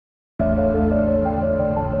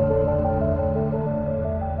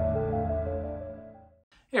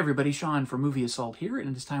everybody, Sean from Movie Assault here, and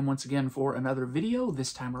it is time once again for another video.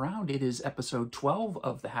 This time around, it is episode 12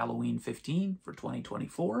 of the Halloween 15 for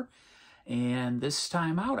 2024. And this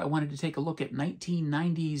time out, I wanted to take a look at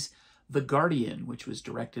 1990's The Guardian, which was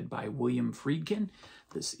directed by William Friedkin.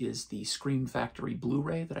 This is the Scream Factory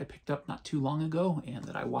Blu-ray that I picked up not too long ago and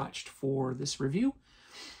that I watched for this review.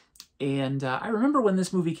 And I remember when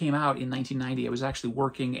this movie came out in 1990, I was actually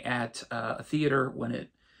working at a theater when it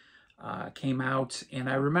came out, and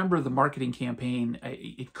I remember the marketing campaign.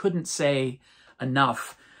 It couldn't say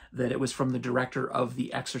enough that it was from the director of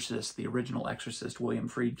The Exorcist, the original Exorcist, William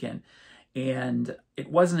Friedkin. And it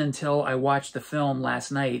wasn't until I watched the film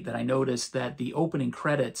last night that I noticed that the opening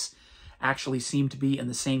credits actually seem to be in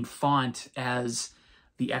the same font as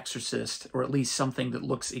The Exorcist, or at least something that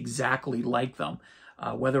looks exactly like them.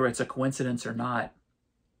 Whether it's a coincidence or not,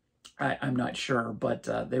 I'm not sure, but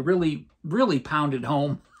they really pounded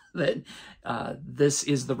home that this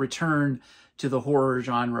is the return to the horror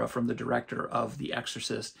genre from the director of The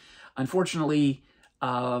Exorcist. Unfortunately,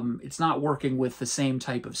 it's not working with the same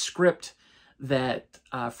type of script that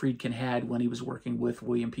Friedkin had when he was working with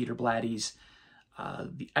William Peter Blatty's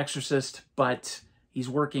The Exorcist, but he's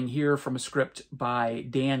working here from a script by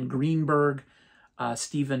Dan Greenberg,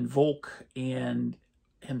 Stephen Volk, and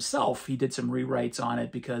himself. He did some rewrites on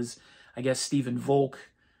it because I guess Stephen Volk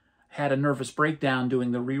had a nervous breakdown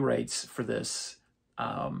doing the rewrites for this.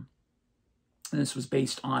 And this was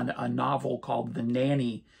based on a novel called The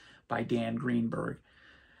Nanny by Dan Greenberg.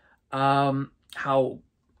 How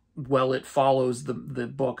well it follows the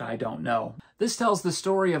book, I don't know. This tells the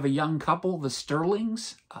story of a young couple, the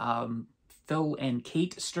Sterlings, Phil and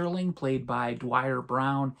Kate Sterling, played by Dwyer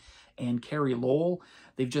Brown and Carrie Lowell.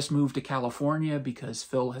 They've just moved to California because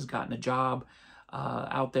Phil has gotten a job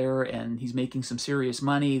out there and he's making some serious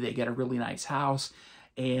money. They get a really nice house,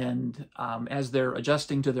 and as they're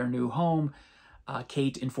adjusting to their new home,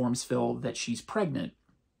 Kate informs Phil that she's pregnant.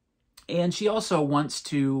 And she also wants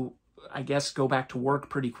to, I guess, go back to work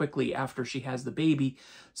pretty quickly after she has the baby,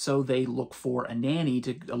 so they look for a nanny,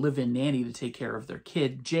 a live-in nanny to take care of their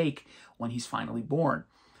kid, Jake, when he's finally born.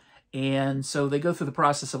 And so they go through the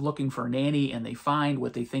process of looking for a nanny, and they find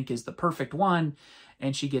what they think is the perfect one,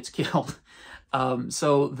 and she gets killed.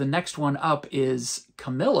 So the next one up is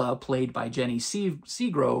Camilla, played by Jenny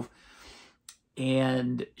Seagrove,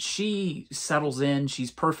 and she settles in. She's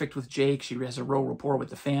perfect with Jake. She has a real rapport with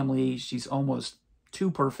the family. She's almost too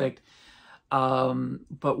perfect.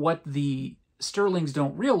 But what the Sterlings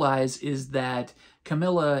don't realize is that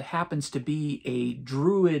Camilla happens to be a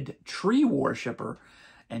druid tree worshiper,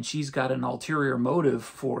 and she's got an ulterior motive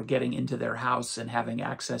for getting into their house and having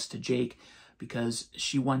access to Jake because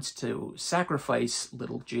she wants to sacrifice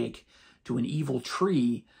little Jake to an evil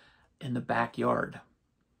tree in the backyard.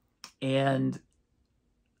 And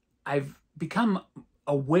I've become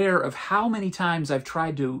aware of how many times I've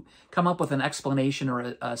tried to come up with an explanation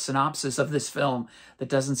or a synopsis of this film that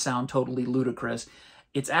doesn't sound totally ludicrous.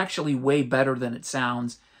 It's actually way better than it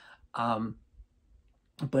sounds.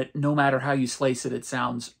 But no matter how you slice it, it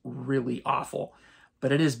sounds really awful.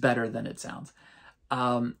 But it is better than it sounds.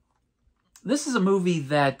 This is a movie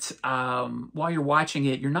that, while you're watching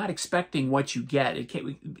it, you're not expecting what you get.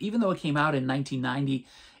 Even though it came out in 1990,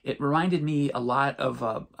 it reminded me a lot of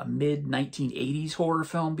a mid-1980s horror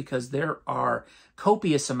film because there are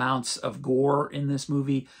copious amounts of gore in this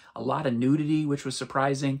movie, a lot of nudity, which was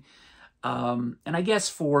surprising. And I guess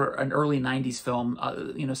for an early 90s film,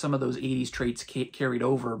 you know, some of those 80s traits carried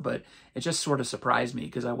over, but it just sort of surprised me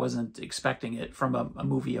because I wasn't expecting it from a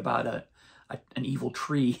movie about an evil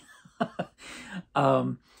tree.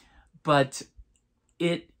 But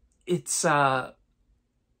it's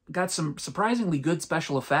got some surprisingly good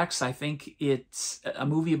special effects. I think it's a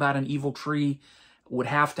movie about an evil tree would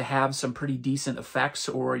have to have some pretty decent effects,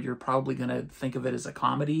 or you're probably going to think of it as a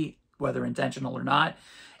comedy, whether intentional or not.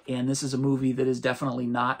 And this is a movie that is definitely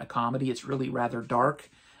not a comedy. It's really rather dark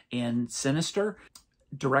and sinister.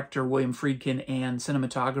 Director William Friedkin and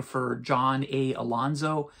cinematographer John A.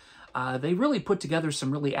 Alonzo, they really put together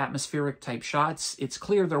some really atmospheric type shots. It's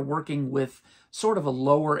clear they're working with sort of a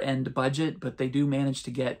lower end budget, but they do manage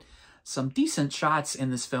to get some decent shots in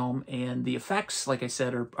this film, and the effects, like I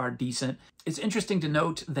said, are decent. It's interesting to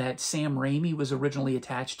note that Sam Raimi was originally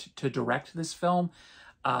attached to direct this film,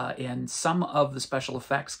 and some of the special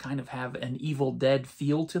effects kind of have an Evil Dead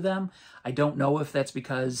feel to them. I don't know if that's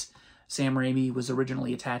because Sam Raimi was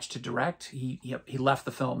originally attached to direct. He left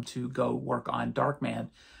the film to go work on Darkman,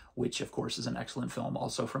 which of course is an excellent film,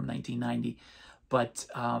 also from 1990. But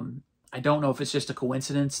I don't know if it's just a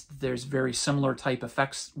coincidence. There's very similar type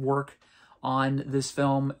effects work on this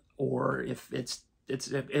film, or if it's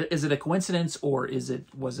is it a coincidence, or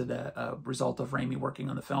was it a result of Raimi working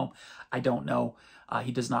on the film? I don't know.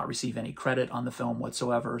 He does not receive any credit on the film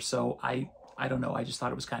whatsoever, so I don't know. I just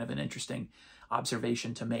thought it was kind of an interesting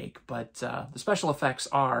observation to make. But the special effects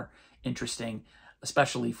are interesting,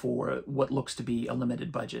 especially for what looks to be a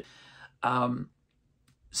limited budget.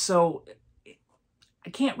 So I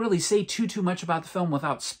can't really say too much about the film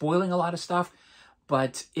without spoiling a lot of stuff,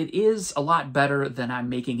 but it is a lot better than I'm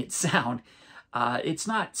making it sound. It's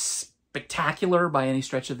not spectacular by any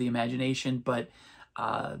stretch of the imagination, but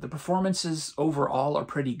the performances overall are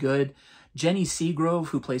pretty good. Jenny Seagrove,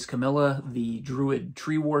 who plays Camilla, the druid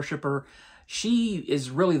tree worshiper, she is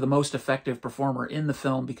really the most effective performer in the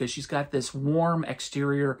film because she's got this warm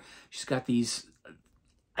exterior. She's got these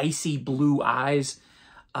icy blue eyes,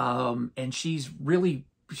 and she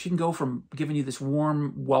can go from giving you this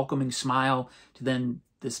warm, welcoming smile to then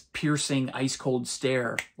this piercing, ice-cold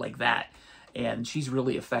stare like that. And she's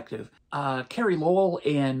really effective. Carey Lowell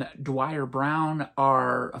and Dwyer Brown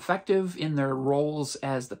are effective in their roles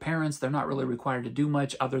as the parents. They're not really required to do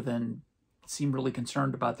much other than seem really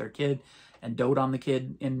concerned about their kid and dote on the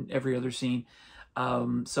kid in every other scene.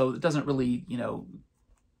 So it doesn't really,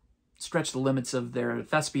 stretch the limits of their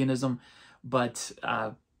thespianism, but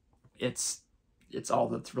it's all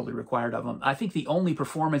that's really required of them. I think the only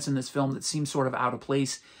performance in this film that seems sort of out of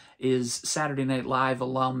place is Saturday Night Live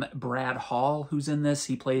alum Brad Hall, who's in this.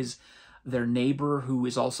 He plays their neighbor, who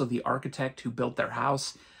is also the architect who built their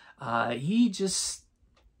house. He just,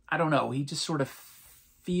 I don't know, he just sort of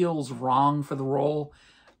feels wrong for the role,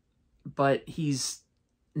 but he's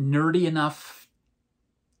nerdy enough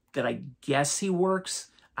that I guess he works.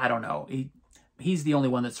 I don't know. He's the only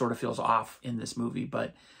one that sort of feels off in this movie,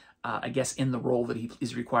 but I guess in the role that he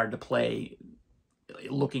is required to play,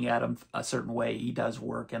 looking at him a certain way, he does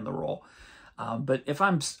work in the role. But if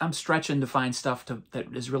I'm stretching to find stuff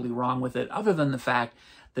that is really wrong with it, other than the fact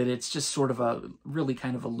that it's just sort of a really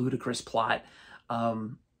kind of a ludicrous plot,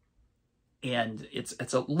 and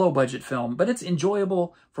it's a low budget film, but it's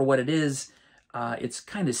enjoyable for what it is. It's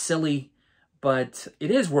kind of silly, but it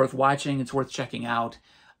is worth watching. It's worth checking out,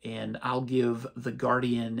 and I'll give The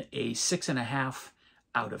Guardian a 6.5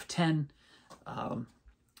 out of 10.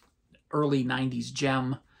 Early 90s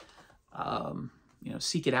gem.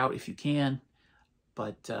 Seek it out if you can,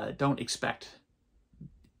 but don't expect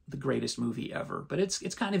the greatest movie ever. But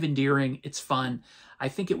it's kind of endearing. It's fun. I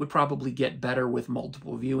think it would probably get better with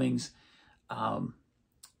multiple viewings.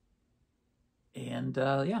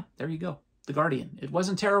 Yeah, there you go. The Guardian. It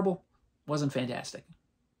wasn't terrible. Wasn't fantastic.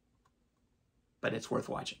 But it's worth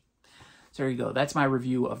watching. So there you go. That's my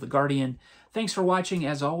review of The Guardian. Thanks for watching.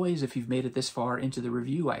 As always, if you've made it this far into the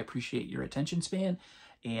review, I appreciate your attention span.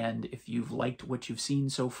 And if you've liked what you've seen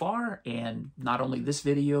so far, and not only this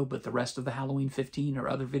video, but the rest of the Halloween 15 or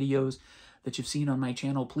other videos that you've seen on my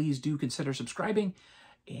channel, please do consider subscribing.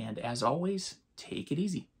 And as always, take it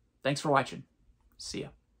easy. Thanks for watching. See ya.